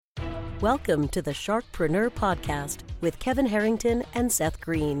Welcome to the Sharkpreneur Podcast with Kevin Harrington and Seth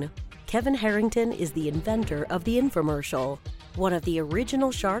Green. Kevin Harrington is the inventor of the infomercial, one of the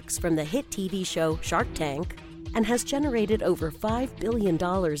original sharks from the hit TV show Shark Tank, and has generated over $5 billion in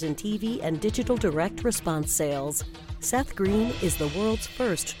TV and digital direct response sales. Seth Green is the world's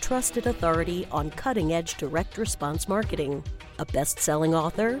first trusted authority on cutting-edge direct response marketing, a best-selling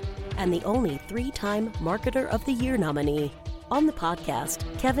author, and the only 3-time Marketer of the Year nominee. On the podcast,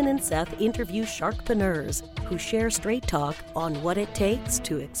 Kevin and Seth interview sharkpreneurs who share straight talk on what it takes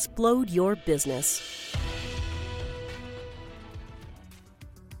to explode your business.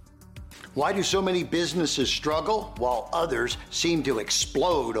 Why do so many businesses struggle while others seem to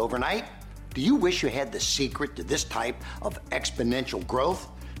explode overnight? Do you wish you had the secret to this type of exponential growth?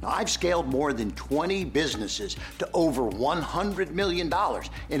 Now, I've scaled more than 20 businesses to over $100 million,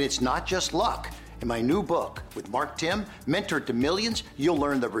 and it's not just luck. In my new book with Mark Timm, Mentor to Millions, you'll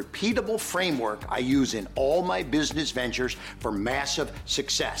learn the repeatable framework I use in all my business ventures for massive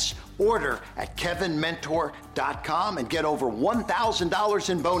success. Order at kevinmentor.com and get over $1,000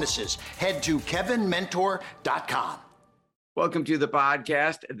 in bonuses. Head to kevinmentor.com. Welcome to the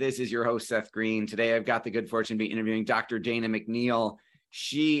podcast. This is your host, Seth Green. Today, I've got the good fortune to be interviewing Dr. Dana McNeil.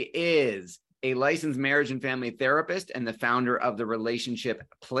 She is a licensed marriage and family therapist and the founder of The Relationship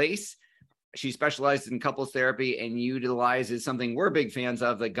Place. She specializes in couples therapy and utilizes something we're big fans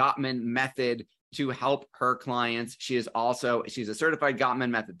of, the Gottman method, to help her clients. She's a certified Gottman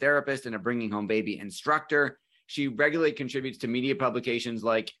method therapist and a bringing home baby instructor. She regularly contributes to media publications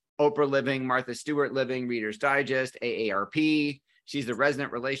like Oprah Living, Martha Stewart Living, Reader's Digest, AARP. She's the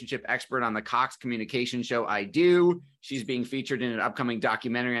resident relationship expert on the Cox Communication show I Do. She's being featured in an upcoming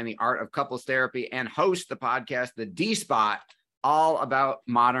documentary on the art of couples therapy and hosts the podcast, The D-Spot, all about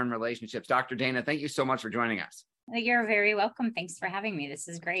modern relationships. Dr. Dana, thank you so much for joining us. You're very welcome. Thanks for having me. This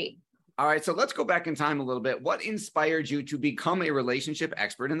is great. All right, so let's go back in time a little bit. What inspired you to become a relationship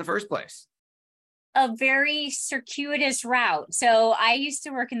expert in the first place? A very circuitous route. So I used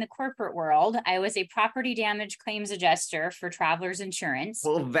to work in the corporate world. I was a property damage claims adjuster for Travelers Insurance.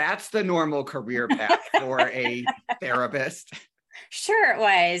 Well, that's the normal career path for a therapist. Sure it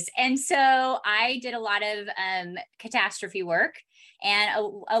was. And so I did a lot of catastrophe work, and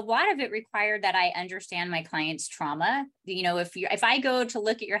a lot of it required that I understand my client's trauma. You know, if I go to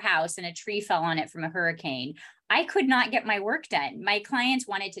look at your house and a tree fell on it from a hurricane, I could not get my work done. My clients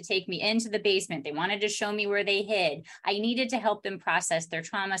wanted to take me into the basement. They wanted to show me where they hid. I needed to help them process their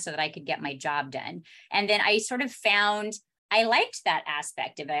trauma so that I could get my job done. And then I sort of found I liked that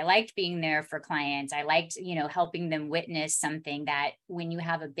aspect of it. I liked being there for clients. I liked, helping them witness something that when you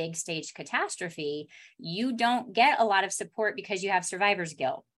have a big stage catastrophe, you don't get a lot of support because you have survivor's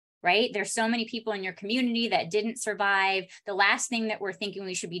guilt, right? There's so many people in your community that didn't survive. The last thing that we're thinking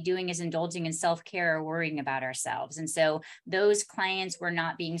we should be doing is indulging in self-care or worrying about ourselves. And so those clients were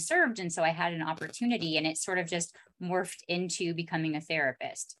not being served. And so I had an opportunity, and it sort of just morphed into becoming a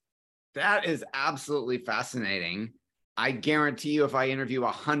therapist. That is absolutely fascinating. I guarantee you, if I interview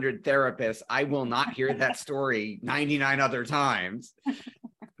 100 therapists, I will not hear that story 99 other times.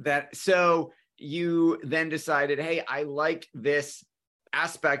 So you then decided, hey, I like this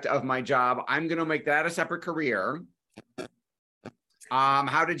aspect of my job. I'm going to make that a separate career.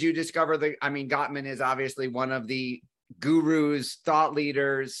 How did you discover Gottman is obviously one of the gurus, thought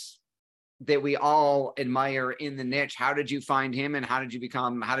leaders that we all admire in the niche. How did you find him, and how did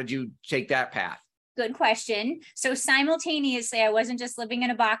you take that path? Good question. So simultaneously, I wasn't just living in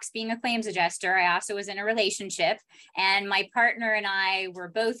a box being a claims adjuster. I also was in a relationship, and my partner and I were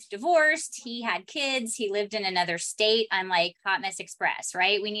both divorced. He had kids. He lived in another state. I'm like Hot Mess Express,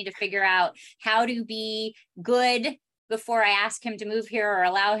 right? We need to figure out how to be good before I ask him to move here or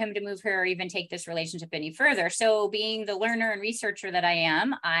allow him to move here or even take this relationship any further. So being the learner and researcher that I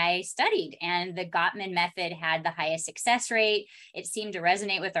am, I studied, and the Gottman method had the highest success rate. It seemed to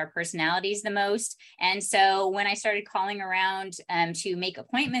resonate with our personalities the most. And so when I started calling around to make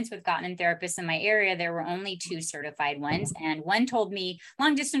appointments with Gottman therapists in my area, there were only 2 certified ones. And one told me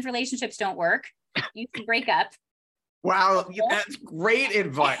long distance relationships don't work. You can break up. Wow, that's great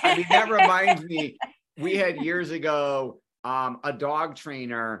advice. That reminds me. We had years ago, a dog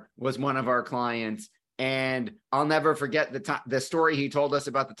trainer was one of our clients, and I'll never forget the story he told us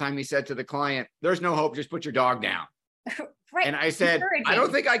about the time he said to the client, "There's no hope, just put your dog down." Right. And I said, I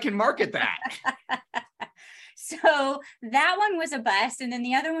don't think I can market that. So that one was a bust. And then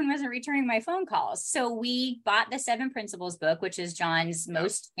the other one wasn't returning my phone calls. So we bought the 7 Principles book, which is John's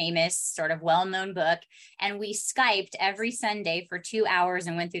most famous, sort of well-known book. And we Skyped every Sunday for 2 hours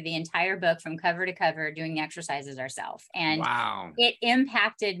and went through the entire book from cover to cover, doing the exercises ourselves. And it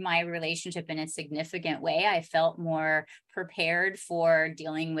impacted my relationship in a significant way. I felt more prepared for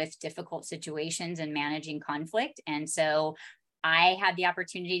dealing with difficult situations and managing conflict. And so I had the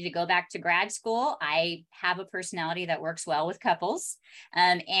opportunity to go back to grad school. I have a personality that works well with couples,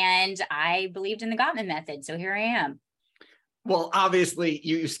 and I believed in the Gottman method. So here I am. Well, obviously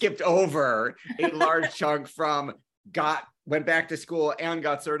you skipped over a large chunk from went back to school and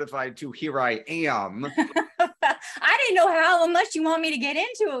got certified to here I am. I didn't know how much you want me to get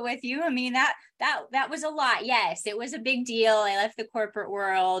into it with you. I mean, that was a lot. Yes, it was a big deal. I left the corporate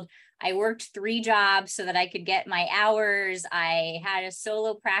world. I worked 3 jobs so that I could get my hours. I had a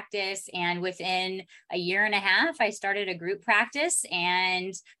solo practice, and within a year and a half, I started a group practice,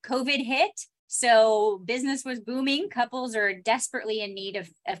 and COVID hit. So business was booming. Couples are desperately in need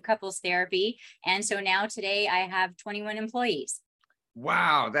of couples therapy. And so now today I have 21 employees.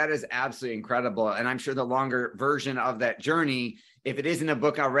 Wow, that is absolutely incredible. And I'm sure the longer version of that journey, if it isn't a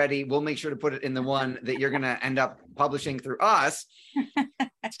book already, we'll make sure to put it in the one that you're going to end up publishing through us.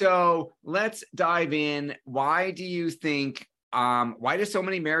 So let's dive in. Why do you think, why do so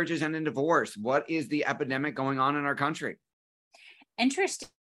many marriages end in divorce? What is the epidemic going on in our country? Interesting.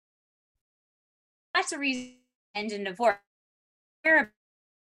 Lots of reasons end in divorce.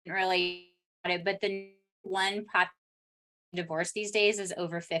 Really, but the one popular divorce these days is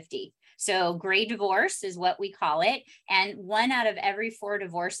over 50. So gray divorce is what we call it. And 1 out of every 4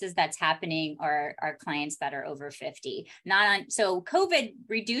 divorces that's happening are clients that are over 50. So COVID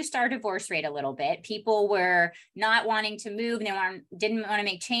reduced our divorce rate a little bit. People were not wanting to move. They didn't want to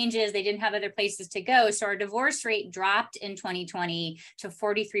make changes. They didn't have other places to go. So our divorce rate dropped in 2020 to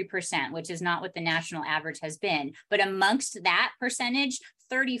 43%, which is not what the national average has been. But amongst that percentage,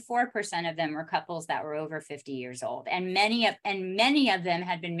 34% of them were couples that were over 50 years old. And many of them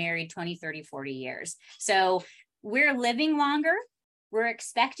had been married 20, 30, 40 years. So we're living longer. We're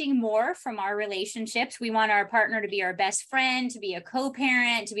expecting more from our relationships. We want our partner to be our best friend, to be a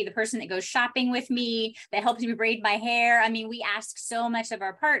co-parent, to be the person that goes shopping with me, that helps me braid my hair. I mean, we ask so much of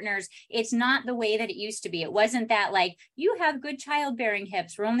our partners. It's not the way that it used to be. It wasn't that like, you have good childbearing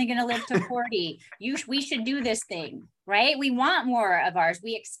hips. We're only going to live to 40. We should do this thing, right? We want more of ours.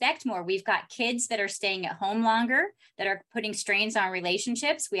 We expect more. We've got kids that are staying at home longer, that are putting strains on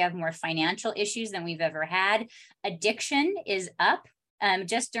relationships. We have more financial issues than we've ever had. Addiction is up.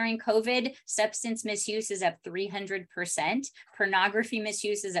 Just during COVID, substance misuse is up 300%. Pornography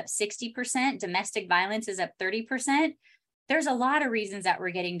misuse is up 60%. Domestic violence is up 30%. There's a lot of reasons that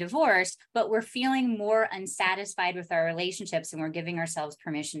we're getting divorced, but we're feeling more unsatisfied with our relationships, and we're giving ourselves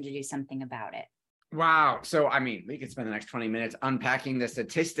permission to do something about it. Wow. So, I mean, we could spend the next 20 minutes unpacking the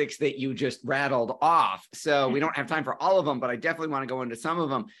statistics that you just rattled off. So we don't have time for all of them, but I definitely want to go into some of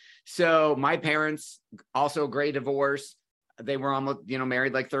them. So my parents, also gray divorce. They were almost,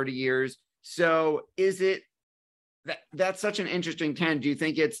 married like 30 years. So is it that's such an interesting trend? Do you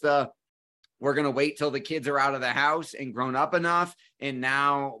think it's we're going to wait till the kids are out of the house and grown up enough, and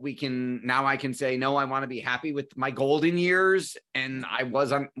now I can say, no, I want to be happy with my golden years, and I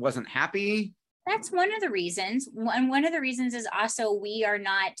wasn't happy? That's one of the reasons. And one of the reasons is also we are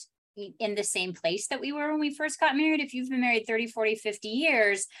not in the same place that we were when we first got married. If you've been married 30, 40, 50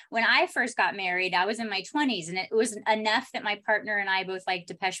 years, when I first got married, I was in my 20s, and it was enough that my partner and I both liked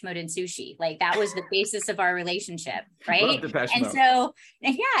Depeche Mode and sushi. Like, that was the basis of our relationship, right? And so,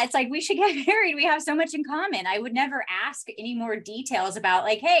 yeah, it's like, we should get married. We have so much in common. I would never ask any more details about,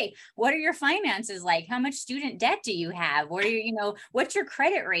 like, hey, what are your finances like? How much student debt do you have? What are your, what's your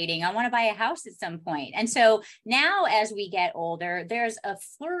credit rating? I want to buy a house at some point. And so now, as we get older, there's a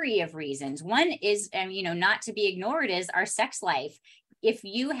flurry of reasons. One is, not to be ignored, is our sex life. If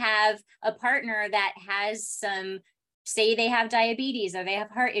you have a partner that has say they have diabetes, or they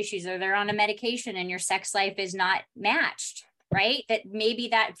have heart issues, or they're on a medication, and your sex life is not matched, right? That maybe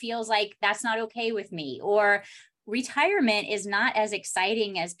that feels like that's not okay with me. Or retirement is not as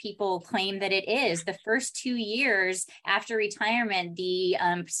exciting as people claim that it is. The first 2 years after retirement, the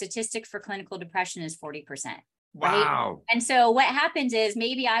statistic for clinical depression is 40%. Right? Wow. And so what happens is,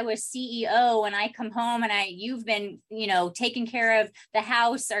 maybe I was CEO and I come home and you've been, taking care of the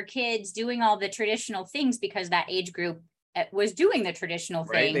house, our kids, doing all the traditional things, because that age group was doing the traditional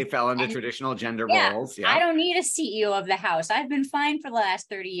thing. They fell into traditional gender roles. Yeah. I don't need a CEO of the house. I've been fine for the last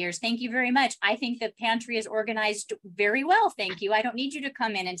 30 years. Thank you very much. I think the pantry is organized very well. Thank you. I don't need you to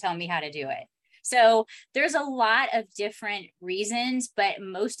come in and tell me how to do it. So there's a lot of different reasons, but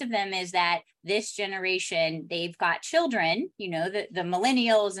most of them is that this generation, they've got children, the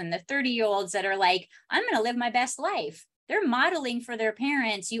millennials and the 30-year-olds that are like, I'm going to live my best life. They're modeling for their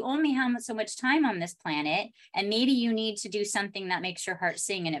parents. You only have so much time on this planet, and maybe you need to do something that makes your heart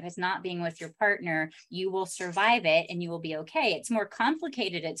sing. And if it's not being with your partner, you will survive it and you will be okay. It's more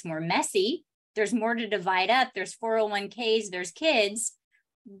complicated. It's more messy. There's more to divide up. There's 401ks, there's kids,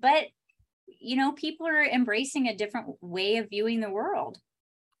 but people are embracing a different way of viewing the world.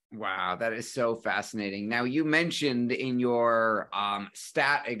 Wow, that is so fascinating. Now, you mentioned in your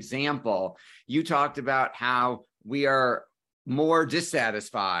stat example, you talked about how we are more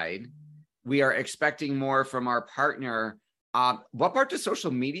dissatisfied. We are expecting more from our partner. What part does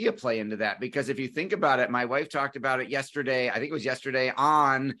social media play into that? Because if you think about it, my wife talked about it yesterday. I think it was yesterday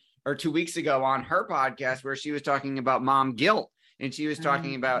or 2 weeks ago on her podcast, where she was talking about mom guilt. And she was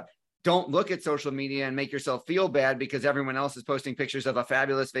talking about, don't look at social media and make yourself feel bad because everyone else is posting pictures of a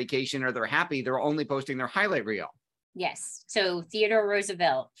fabulous vacation or they're happy. They're only posting their highlight reel. Yes. So Theodore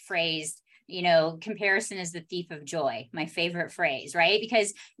Roosevelt phrased, comparison is the thief of joy. My favorite phrase, right?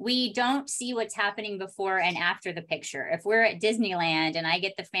 Because we don't see what's happening before and after the picture. If we're at Disneyland and I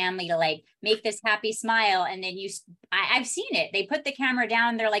get the family to like make this happy smile, and then I've seen it. They put the camera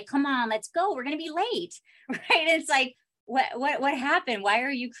down. They're like, come on, let's go. We're going to be late. Right. It's like, what happened? Why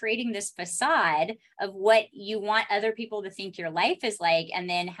are you creating this facade of what you want other people to think your life is like? And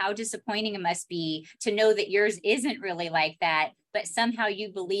then how disappointing it must be to know that yours isn't really like that, but somehow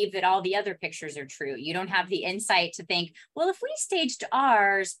you believe that all the other pictures are true. You don't have the insight to think, well, if we staged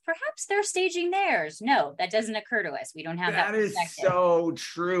ours, perhaps they're staging theirs. No, that doesn't occur to us. We don't have that perspective. That is so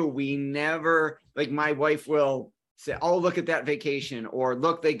true. We never, like, my wife will say, oh, look at that vacation, or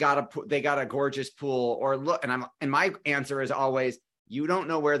look, they got a gorgeous pool, or look, and my answer is always, you don't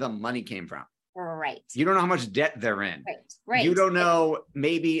know where the money came from. Right. You don't know how much debt they're in. Right. You don't know,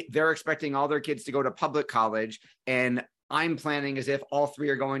 maybe they're expecting all their kids to go to public college, and I'm planning as if all three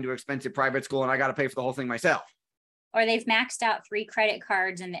are going to expensive private school and I got to pay for the whole thing myself. Or they've maxed out 3 credit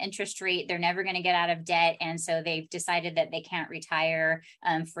cards and the interest rate, they're never going to get out of debt. And so they've decided that they can't retire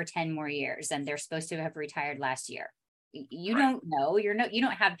for 10 more years. And they're supposed to have retired last year. You don't know. You're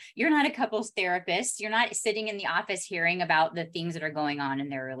not a couples therapist. You're not sitting in the office hearing about the things that are going on in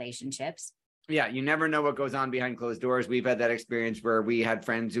their relationships. Yeah, you never know what goes on behind closed doors. We've had that experience where we had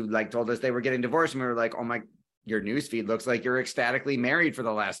friends who told us they were getting divorced, and we were like, oh my, your newsfeed looks like you're ecstatically married for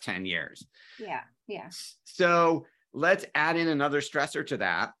the last 10 years. Yeah. So let's add in another stressor to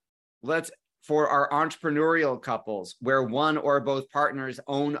that. For our entrepreneurial couples where one or both partners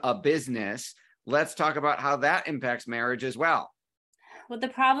own a business, let's talk about how that impacts marriage as well. Well, the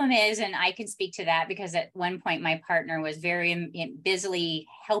problem is, and I can speak to that because at one point my partner was very busily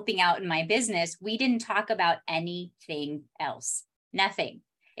helping out in my business. We didn't talk about anything else, nothing.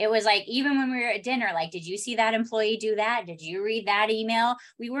 It was like, even when we were at dinner, like, did you see that employee do that? Did you read that email?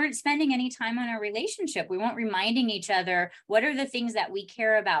 We weren't spending any time on our relationship. We weren't reminding each other, what are the things that we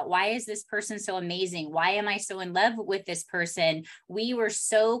care about? Why is this person so amazing? Why am I so in love with this person? We were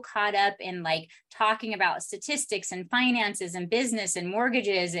so caught up in talking about statistics and finances and business and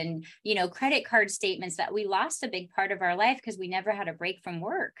mortgages and, credit card statements that we lost a big part of our life because we never had a break from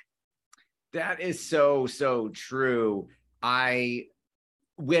work. That is so, so true.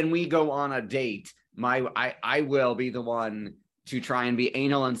 When we go on a date, I will be the one to try and be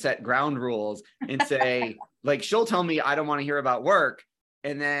anal and set ground rules and say, she'll tell me I don't want to hear about work.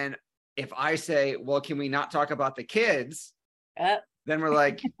 And then if I say, well, can we not talk about the kids? Then we're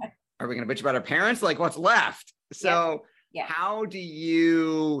like, are we going to bitch about our parents? What's left? So How do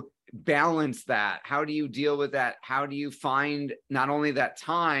you balance that? How do you deal with that? How do you find not only that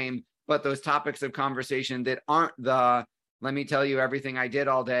time, but those topics of conversation that aren't let me tell you everything I did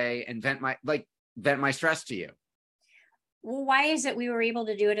all day and vent my stress to you? Well, why is it we were able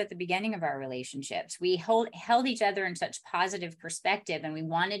to do it at the beginning of our relationships? We held each other in such positive perspective, and we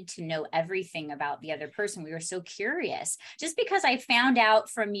wanted to know everything about the other person. We were so curious. Just because I found out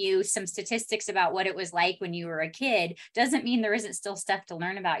from you some statistics about what it was like when you were a kid doesn't mean there isn't still stuff to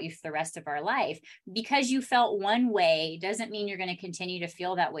learn about you for the rest of our life. Because you felt one way doesn't mean you're going to continue to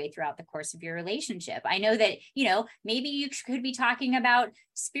feel that way throughout the course of your relationship. I know that, maybe you could be talking about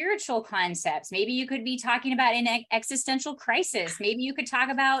spiritual concepts. Maybe you could be talking about an existential crisis. Maybe you could talk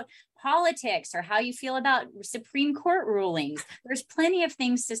about politics or how you feel about Supreme Court rulings. There's plenty of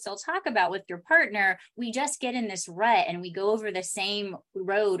things to still talk about with your partner. We just get in this rut and we go over the same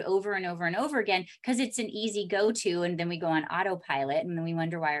road over and over and over again because it's an easy go-to, and then we go on autopilot, and then we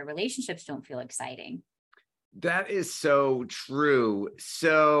wonder why our relationships don't feel exciting. That is so true.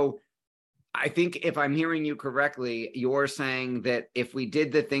 So I think if I'm hearing you correctly, you're saying that if we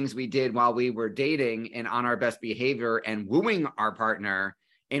did the things we did while we were dating and on our best behavior and wooing our partner,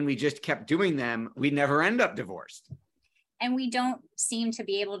 and we just kept doing them, we'd never end up divorced. And we don't seem to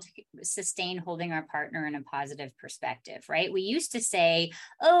be able to sustain holding our partner in a positive perspective, right? We used to say,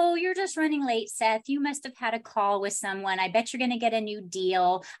 oh, you're just running late, Seth. You must have had a call with someone. I bet you're going to get a new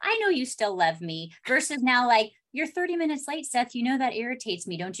deal. I know you still love me. Versus now, like, you're 30 minutes late, Seth. You know that irritates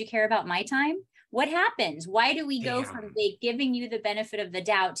me. Don't you care about my time? What happens? Why do we go from like giving you the benefit of the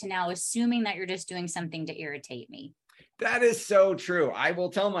doubt to now assuming that you're just doing something to irritate me? That is so true. I will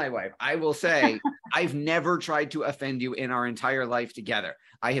tell my wife, I will say, I've never tried to offend you in our entire life together.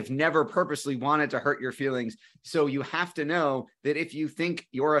 I have never purposely wanted to hurt your feelings. So you have to know that if you think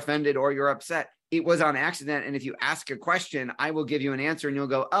you're offended or you're upset, it was on accident. And if you ask a question, I will give you an answer and you'll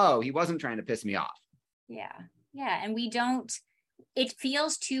go, oh, he wasn't trying to piss me off. Yeah. Yeah. And it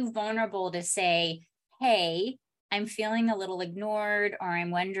feels too vulnerable to say, hey, I'm feeling a little ignored, or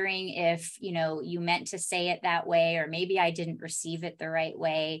I'm wondering if, you meant to say it that way, or maybe I didn't receive it the right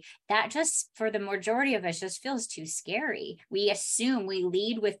way. That just, for the majority of us, just feels too scary. We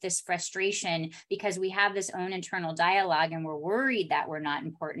lead with this frustration because we have this own internal dialogue and we're worried that we're not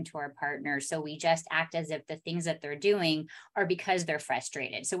important to our partner. So we just act as if the things that they're doing are because they're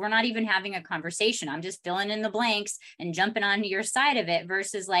frustrated. So we're not even having a conversation. I'm just filling in the blanks and jumping onto your side of it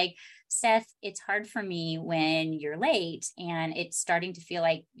versus like, Seth, it's hard for me when you're late and it's starting to feel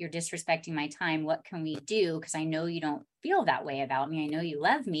like you're disrespecting my time. What can we do? Because I know you don't feel that way about me. I know you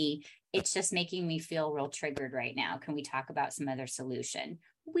love me. It's just making me feel real triggered right now. Can we talk about some other solution?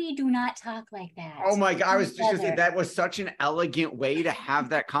 We do not talk like that. Oh my God. I was just going to say that was such an elegant way to have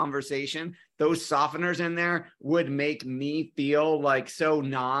that conversation. Those softeners in there would make me feel like so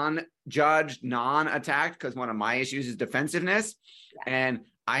non-judged, non-attacked, because one of my issues is defensiveness. Yeah. And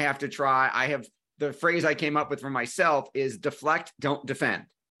the phrase I came up with for myself is deflect, don't defend.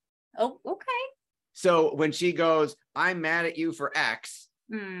 Oh, okay. So when she goes, I'm mad at you for X,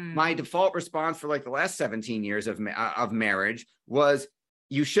 my default response for like the last 17 years of marriage was,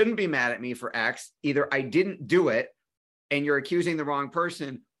 you shouldn't be mad at me for X. Either I didn't do it and you're accusing the wrong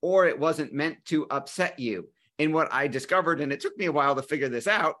person, or it wasn't meant to upset you. And what I discovered, and it took me a while to figure this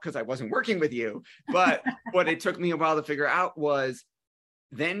out because I wasn't working with you, but what it took me a while to figure out was,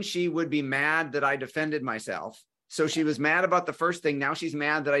 then she would be mad that I defended myself. So she was mad about the first thing. Now she's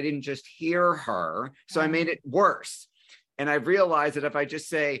mad that I didn't just hear her. So I made it worse. And I've realized that if I just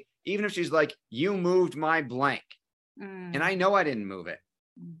say, even if she's like, you moved my blank, and I know I didn't move it.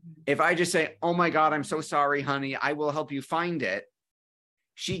 If I just say, oh my God, I'm so sorry, honey, I will help you find it.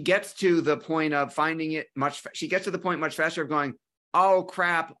 She gets to the point of finding it she gets to the point much faster of going, oh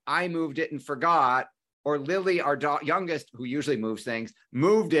crap, I moved it and forgot. Or Lily, our youngest, who usually moves things,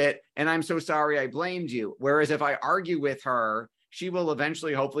 moved it, and I'm so sorry I blamed you. Whereas if I argue with her, she will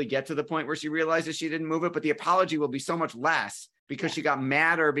eventually hopefully get to the point where she realizes she didn't move it, but the apology will be so much less because she got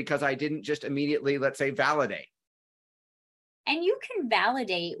madder because I didn't just immediately, let's say, validate. And you can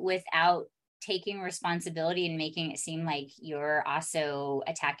validate without taking responsibility and making it seem like you're also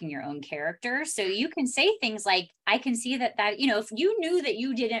attacking your own character. So you can say things like, I can see that, if you knew that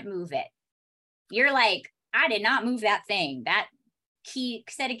you didn't move it, you're like, I did not move that thing, that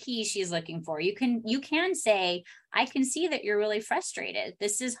set of keys she's looking for. You can say, I can see that you're really frustrated.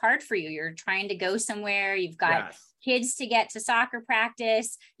 This is hard for you. You're trying to go somewhere. You've got kids to get to soccer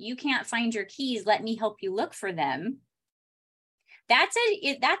practice. You can't find your keys. Let me help you look for them. That's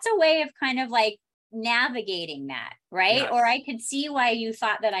a way of kind of like navigating that, right? Yes. Or I could see why you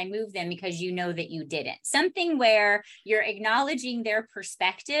thought that I moved them because you know that you didn't. Something where you're acknowledging their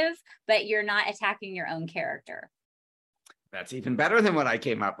perspective, but you're not attacking your own character. That's even better than what I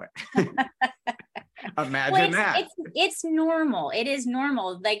came up with. Imagine that. It's normal. It is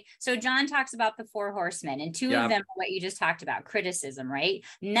normal. Like, so John talks about the 4 horsemen, and 2 of them are what you just talked about, criticism, right?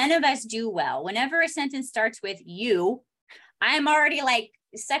 None of us do well. Whenever a sentence starts with you, I'm already like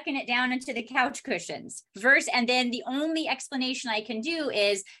sucking it down into the couch cushions and then the only explanation I can do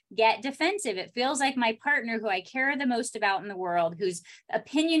is get defensive. It feels like my partner, who I care the most about in the world, whose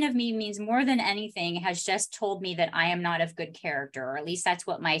opinion of me means more than anything, has just told me that I am not of good character, or at least that's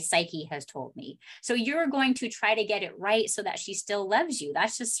what my psyche has told me. So you're going to try to get it right so that she still loves you.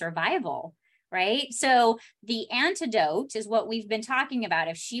 That's just survival. Right? So the antidote is what we've been talking about.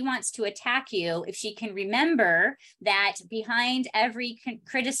 If she wants to attack you, if she can remember that behind every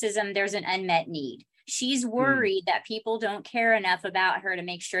criticism, there's an unmet need. She's worried that people don't care enough about her to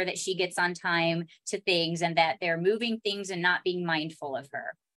make sure that she gets on time to things and that they're moving things and not being mindful of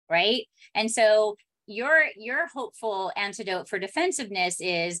her. Right? And so your hopeful antidote for defensiveness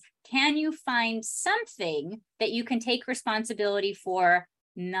is can you find something that you can take responsibility for?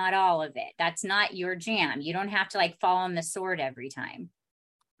 Not all of it. That's not your jam. You don't have to like fall on the sword every time.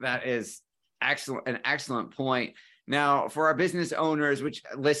 That is an excellent point. Now, for our business owners, which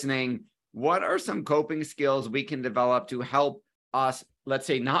listening, what are some coping skills we can develop to help us, let's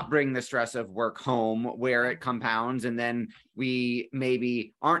say, not bring the stress of work home where it compounds and then we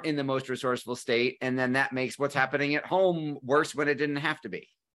maybe aren't in the most resourceful state. And then that makes what's happening at home worse when it didn't have to be?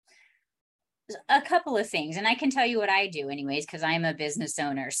 A couple of things, and I can tell you what I do anyways, because I'm a business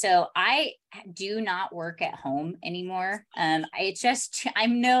owner. So I do not work at home anymore. It's just, I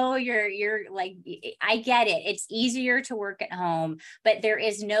know you're like, I get it. It's easier to work at home, but there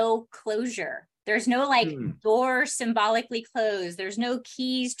is no closure. There's no like door symbolically closed. There's no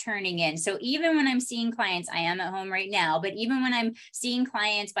keys turning in. So even when I'm seeing clients, I am at home right now, but even when I'm seeing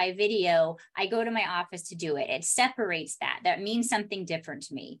clients by video, I go to my office to do it. It separates that. That means something different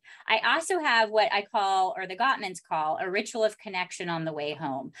to me. I also have what I call, or the Gottmans call, a ritual of connection on the way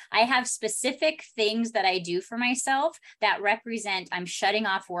home. I have specific things that I do for myself that represent I'm shutting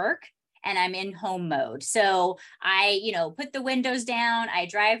off work and I'm in home mode. So I, put the windows down. I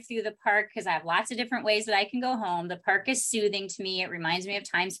drive through the park because I have lots of different ways that I can go home. The park is soothing to me. It reminds me of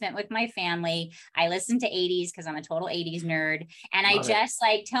time spent with my family. I listen to 80s because I'm a total 80s nerd. And I just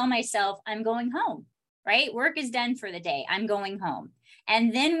like tell myself I'm going home, right? Work is done for the day. I'm going home.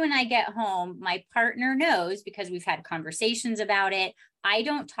 And then when I get home, my partner knows because we've had conversations about it. I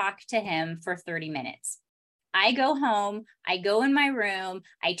don't talk to him for 30 minutes. I go home, I go in my room,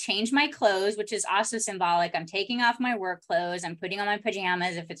 I change my clothes, which is also symbolic. I'm taking off my work clothes. I'm putting on my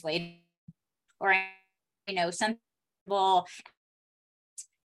pajamas if it's late, or, some people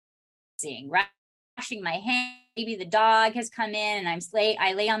washing my hands. Maybe the dog has come in and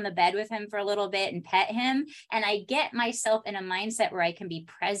I lay on the bed with him for a little bit and pet him. And I get myself in a mindset where I can be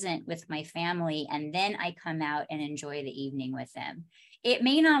present with my family. And then I come out and enjoy the evening with them. It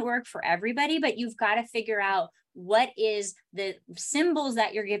may not work for everybody, but you've got to figure out what is the symbols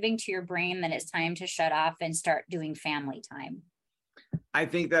that you're giving to your brain that it's time to shut off and start doing family time. I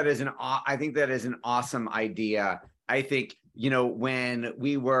think that is an awesome idea. I think, when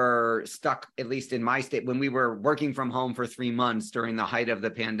we were stuck, at least in my state, when we were working from home for 3 months during the height of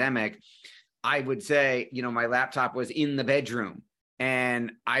the pandemic, I would say, my laptop was in the bedroom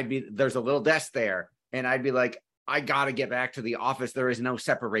and there's a little desk there. And I'd be like, I got to get back to the office. There is no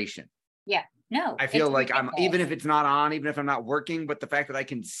separation. Yeah, no. I feel like even if it's not on, even if I'm not working, but the fact that I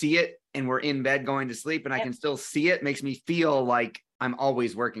can see it and we're in bed going to sleep and I can still see it makes me feel like I'm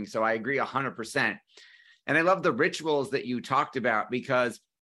always working. So I agree 100%. And I love the rituals that you talked about because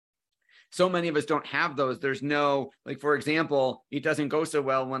so many of us don't have those. There's no, like, for example, it doesn't go so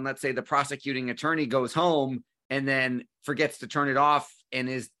well when, let's say, the prosecuting attorney goes home and then forgets to turn it off and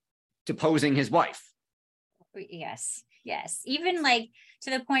is deposing his wife. Yes. Even like to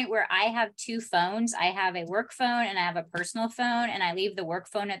the point where I have 2 phones. I have a work phone and I have a personal phone, and I leave the work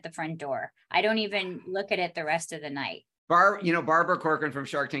phone at the front door. I don't even look at it the rest of the night. Barbara Corcoran from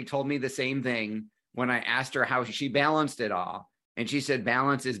Shark Tank told me the same thing when I asked her how she balanced it all. And she said,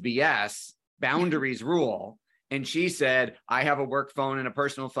 balance is BS, boundaries rule. And she said, I have a work phone and a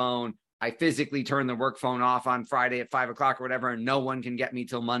personal phone. I physically turn the work phone off on Friday at 5 o'clock or whatever, and no one can get me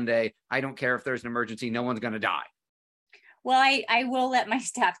till Monday. I don't care if there's an emergency. No one's going to die. Well, I will let my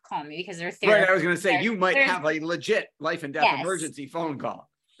staff call me because they're therapists. Right. I was going to say, you might have a legit life and death emergency phone call.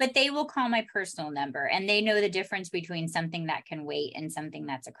 But they will call my personal number, and they know the difference between something that can wait and something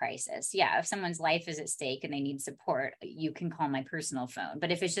that's a crisis. Yeah, if someone's life is at stake and they need support, you can call my personal phone. But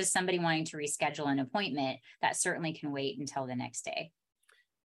if it's just somebody wanting to reschedule an appointment, that certainly can wait until the next day.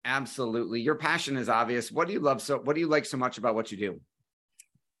 Absolutely. Your passion is obvious. What do you like so much about what you do?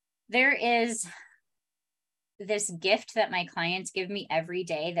 There is this gift that my clients give me every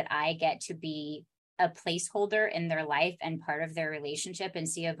day that I get to be a placeholder in their life and part of their relationship and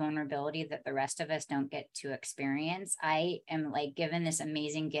see a vulnerability that the rest of us don't get to experience. I am like given this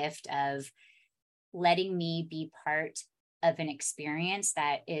amazing gift of letting me be part of an experience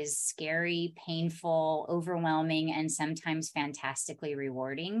that is scary, painful, overwhelming, and sometimes fantastically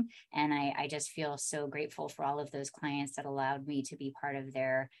rewarding. And I just feel so grateful for all of those clients that allowed me to be part of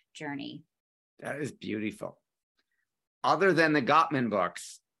their journey. That is beautiful. Other than the Gottman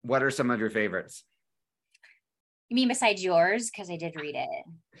books, what are some of your favorites? You mean besides yours? Because I did read it.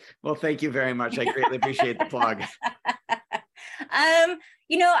 Well, thank you very much. I greatly appreciate the plug.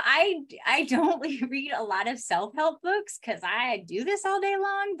 I don't read a lot of self-help books because I do this all day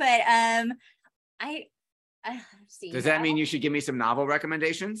long, but let's see. Does that mean you should give me some novel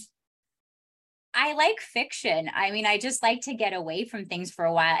recommendations? I like fiction. I mean, I just like to get away from things for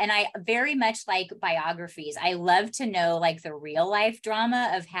a while. And I very much like biographies. I love to know like the real life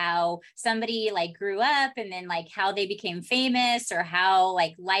drama of how somebody like grew up and then like how they became famous or how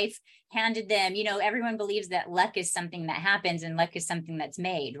like life handed them, you know, everyone believes that luck is something that happens and luck is something that's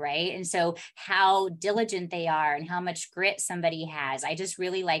made, right? And so how diligent they are and how much grit somebody has. I just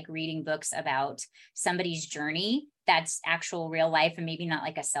really like reading books about somebody's journey that's actual real life and maybe not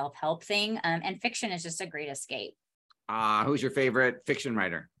like a self-help thing. And fiction is just a great escape. Who's your favorite fiction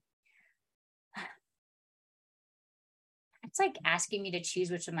writer? It's like asking me to choose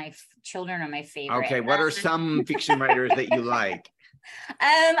which of my children are my favorite. Okay, what are some fiction writers that you like?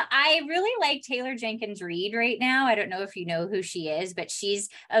 I really like Taylor Jenkins Reid right now. I don't know if you know who she is, but she's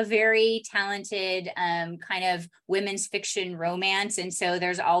a very talented kind of women's fiction romance. And so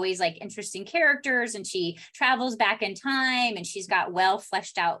there's always like interesting characters and she travels back in time and she's got well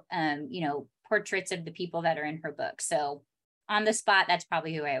fleshed out, you know, portraits of the people that are in her book. So on the spot, that's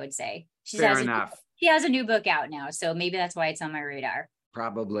probably who I would say. Fair enough. She has a new book out now. So maybe that's why it's on my radar.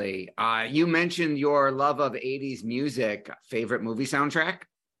 Probably. You mentioned your love of 80s music. Favorite movie soundtrack?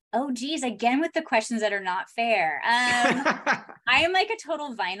 Oh, geez. Again, with the questions that are not fair. I am like a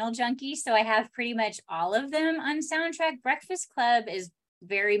total vinyl junkie. So I have pretty much all of them on soundtrack. Breakfast Club is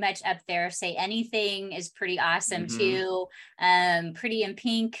very much up there. Say Anything is pretty awesome too. Pretty in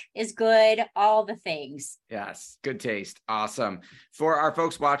Pink is good. All the things. Yes. Good taste. Awesome. For our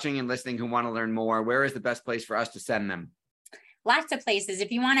folks watching and listening who want to learn more, where is the best place for us to send them? Lots of places.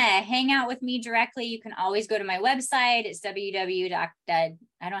 If you want to hang out with me directly, you can always go to my website. It's I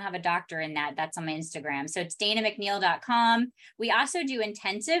don't have a doctor in that. That's on my Instagram. So it's danamcneil.com. We also do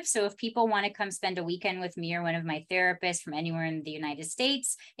intensive. So if people want to come spend a weekend with me or one of my therapists from anywhere in the United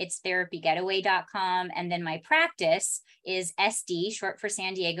States, it's therapygetaway.com. And then my practice is SD, short for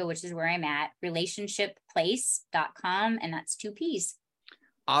San Diego, which is where I'm at, relationshipplace.com. And that's 2 P's.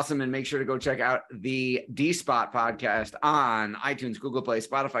 Awesome. And make sure to go check out the D-Spot podcast on iTunes, Google Play,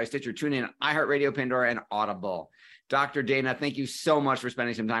 Spotify, Stitcher, TuneIn, iHeartRadio, Pandora, and Audible. Dr. Dana, thank you so much for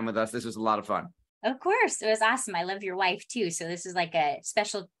spending some time with us. This was a lot of fun. Of course. It was awesome. I love your wife too. So this is like a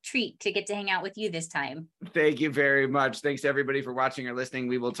special treat to get to hang out with you this time. Thank you very much. Thanks to everybody for watching or listening.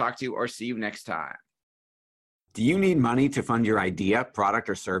 We will talk to you or see you next time. Do you need money to fund your idea, product,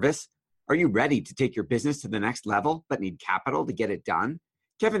 or service? Are you ready to take your business to the next level, but need capital to get it done?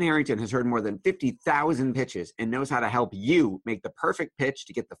 Kevin Harrington has heard more than 50,000 pitches and knows how to help you make the perfect pitch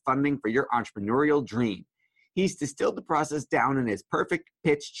to get the funding for your entrepreneurial dream. He's distilled the process down in his perfect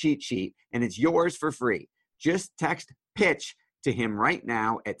pitch cheat sheet, and it's yours for free. Just text PITCH to him right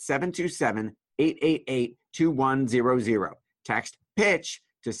now at 727-888-2100. Text PITCH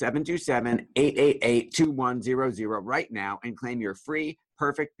to 727-888-2100 right now and claim your free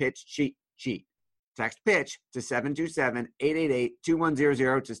perfect pitch cheat sheet. Text PITCH to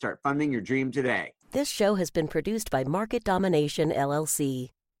 727-888-2100 to start funding your dream today. This show has been produced by Market Domination,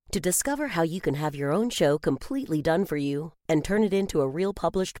 LLC. To discover how you can have your own show completely done for you and turn it into a real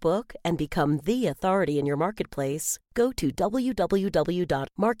published book and become the authority in your marketplace, go to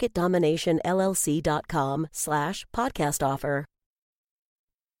www.marketdominationllc.com/podcast offer.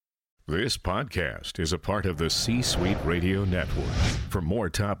 This podcast is a part of the C-Suite Radio Network. For more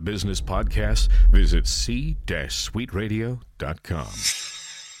top business podcasts, visit c-suiteradio.com.